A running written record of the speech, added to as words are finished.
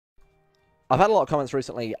I've had a lot of comments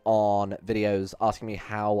recently on videos asking me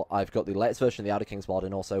how I've got the latest version of the EKSVN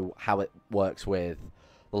and also how it works with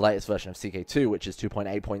the latest version of CK2, which is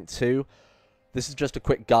 2.8.2. This is just a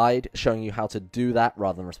quick guide showing you how to do that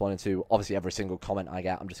rather than responding to, obviously, every single comment I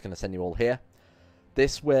get. I'm just going to send you all here.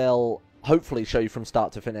 This will hopefully show you from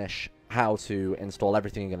start to finish how to install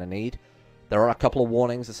everything you're going to need. There are a couple of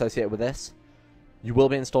warnings associated with this. You will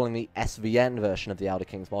be installing the SVN version of the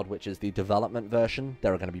EKSVN, which is the development version.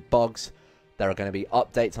 There are going to be bugs. There are going to be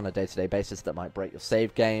updates on a day-to-day basis that might break your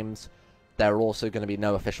save games. There are also going to be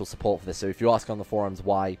no official support for this. So if you ask on the forums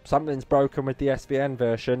why something's broken with the SVN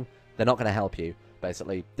version, they're not going to help you.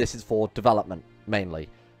 Basically, this is for development, mainly.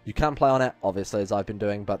 You can play on it, obviously, as I've been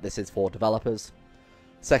doing, but this is for developers.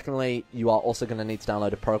 Secondly, you are also going to need to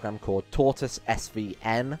download a program called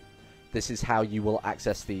TortoiseSVN. This is how you will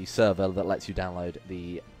access the server that lets you download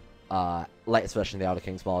the latest version of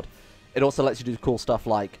the EKSVN. It also lets you do cool stuff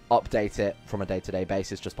like update it from a day-to-day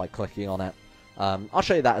basis just by clicking on it. I'll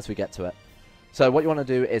show you that as we get to it. So what you want to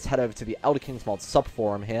do is head over to the EKSVN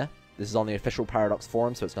subforum here. This is on the official Paradox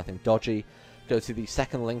forum, so it's nothing dodgy. Go to the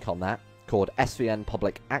second link on that, called SVN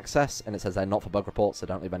Public Access, and it says they're not for bug reports, so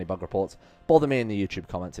don't leave any bug reports. Bother me in the YouTube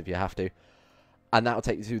comments if you have to. And that will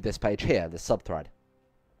take you to this page here, this subthread.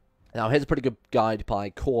 Now, here's a pretty good guide by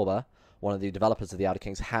Corba, one of the developers of the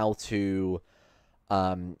EKSVN, how to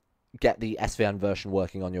get the SVN version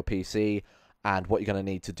working on your PC, and what you're going to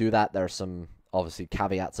need to do that. There are some, obviously,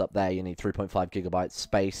 caveats up there. You need 3.5 gigabytes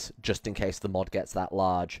space, just in case the mod gets that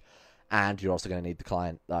large. And you're also going to need the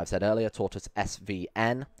client that I've said earlier,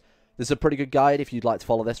 TortoiseSVN. This is a pretty good guide if you'd like to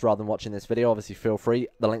follow this rather than watching this video. Obviously, feel free.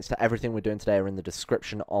 The links to everything we're doing today are in the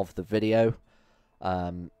description of the video.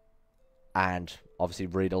 And obviously,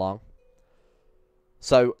 read along.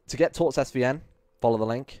 So, to get TortoiseSVN, follow the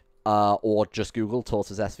link. Or just Google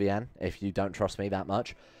TortoiseSVN if you don't trust me that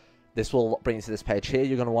much. This will bring you to this page here.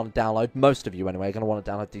 You're going to want to download, most of you anyway, are going to want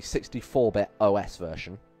to download the 64-bit OS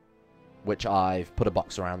version, which I've put a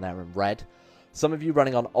box around there in red. Some of you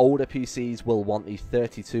running on older PCs will want the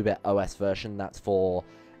 32-bit OS version. That's for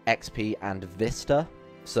XP and Vista,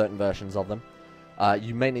 certain versions of them.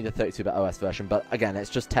 You may need a 32-bit OS version, but again,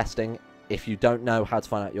 it's just testing. If you don't know how to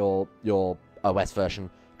find out your OS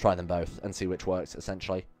version, try them both and see which works,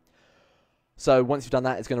 essentially. So once you've done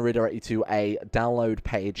that, it's going to redirect you to a download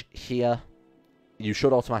page here. You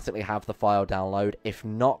should automatically have the file download. If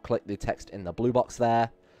not, click the text in the blue box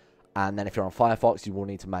there. And then if you're on Firefox, you will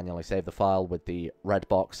need to manually save the file with the red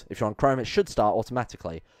box. If you're on Chrome, it should start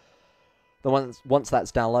automatically. Then once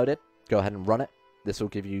that's downloaded, go ahead and run it. This will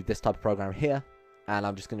give you this type of program here. And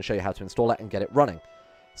I'm just going to show you how to install it and get it running.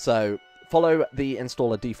 So follow the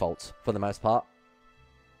installer defaults for the most part.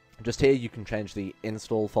 Just here, you can change the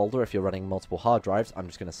install folder if you're running multiple hard drives. I'm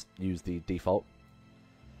just going to use the default.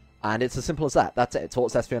 And it's as simple as that. That's it.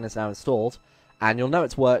 TortoiseSVN is now installed. And you'll know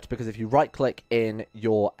it's worked because if you right-click in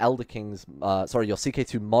your your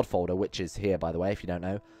CK2 mod folder, which is here, by the way, if you don't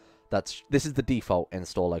know, this is the default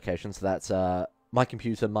install location. So that's My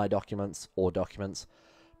Computer, My Documents, or Documents,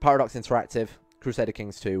 Paradox Interactive, Crusader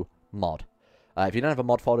Kings 2, Mod. If you don't have a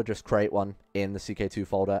mod folder, just create one in the CK2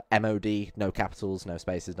 folder. MOD, no capitals, no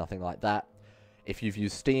spaces, nothing like that. If you've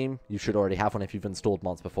used Steam, you should already have one. If you've installed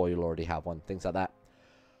mods before, you'll already have one. Things like that.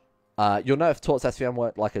 You'll know if TortoiseSVN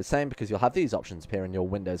worked like I was saying because you'll have these options appear in your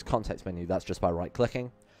Windows context menu. That's just by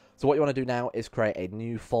right-clicking. So what you want to do now is create a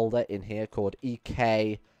new folder in here called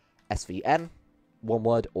EKSVN, one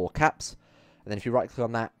word or caps. And then if you right-click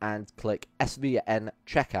on that and click SVN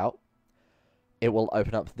Checkout, it will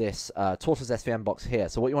open up this TortoiseSVN box here.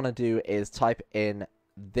 So what you want to do is type in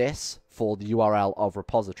this for the URL of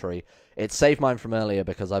repository. It saved mine from earlier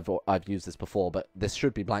because I've used this before, but this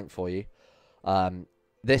should be blank for you.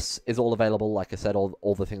 This is all available. Like I said,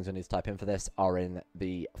 all the things you need to type in for this are in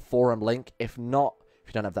the forum link. If not, if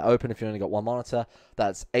you don't have that open, if you only got one monitor,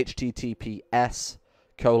 that's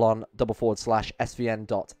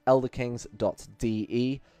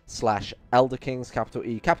https://svn.elderkings.de/elderkings, capital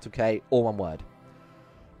E, capital K, all one word.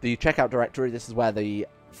 The checkout directory, this is where the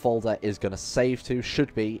folder is going to save to,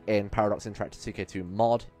 should be in Paradox Interactive CK2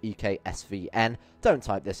 mod, EKSVN. Don't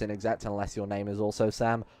type this in exact unless your name is also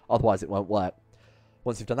Sam, otherwise it won't work.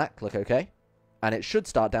 Once you've done that, click OK, and it should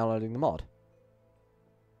start downloading the mod.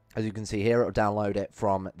 As you can see here, it will download it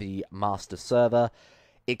from the master server.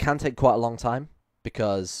 It can take quite a long time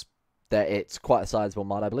because it's quite a sizable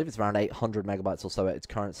mod. I believe it's around 800 megabytes or so at its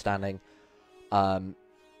current standing.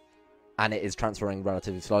 And it is transferring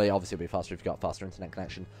relatively slowly. Obviously, it'll be faster if you've got a faster internet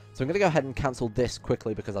connection. So I'm going to go ahead and cancel this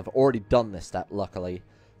quickly because I've already done this step, luckily,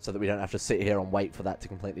 so that we don't have to sit here and wait for that to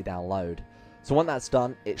completely download. So when that's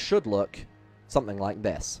done, it should look something like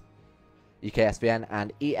this. EKSVN,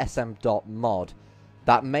 and ESM.mod.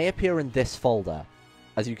 That may appear in this folder.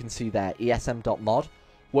 As you can see there, ESM.mod.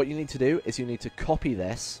 What you need to do is you need to copy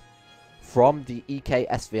this from the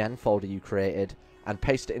EKSVN folder you created and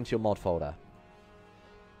paste it into your mod folder.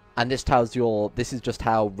 And this tells this is just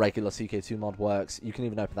how regular CK2 mod works. You can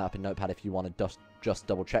even open that up in Notepad if you want to just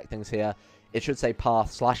double check things here. It should say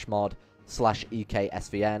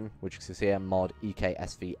path/mod/EKSVN, which is here, mod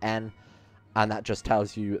EKSVN. And that just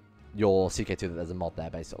tells you your CK2 that there's a mod there,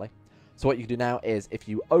 basically. So what you can do now is, if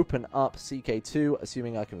you open up CK2,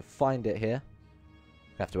 assuming I can find it here,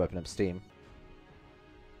 you have to open up Steam.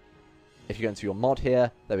 If you go into your mod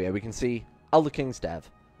here, there we go, we can see Elder Kings Dev,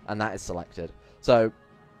 and that is selected. So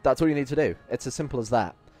that's all you need to do. It's as simple as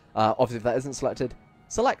that. Obviously, if that isn't selected,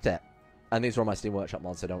 select it. And these are all my Steam Workshop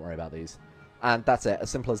mods, so don't worry about these. And that's it,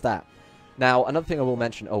 as simple as that. Now, another thing I will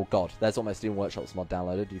mention, oh god, there's all my Steam Workshops mod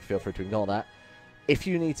downloaded, you feel free to ignore that. If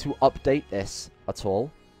you need to update this at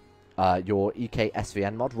all, your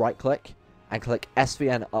EKSVN mod, right-click, and click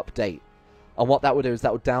SVN Update. And what that will do is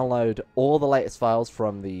that will download all the latest files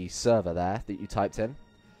from the server there that you typed in.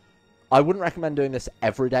 I wouldn't recommend doing this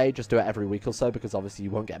every day, just do it every week or so, because obviously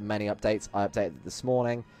you won't get many updates. I updated it this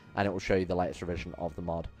morning, and it will show you the latest revision of the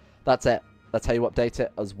mod. That's it. That's how you update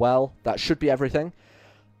it as well. That should be everything.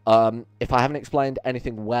 If I haven't explained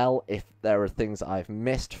anything well, if there are things I've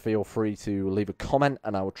missed, feel free to leave a comment,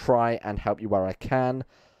 and I will try and help you where I can.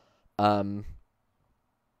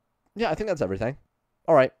 Yeah, I think that's everything.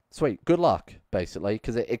 Alright, sweet. Good luck, basically,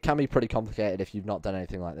 because it can be pretty complicated if you've not done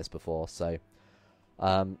anything like this before, so,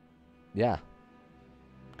 yeah.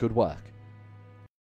 Good work.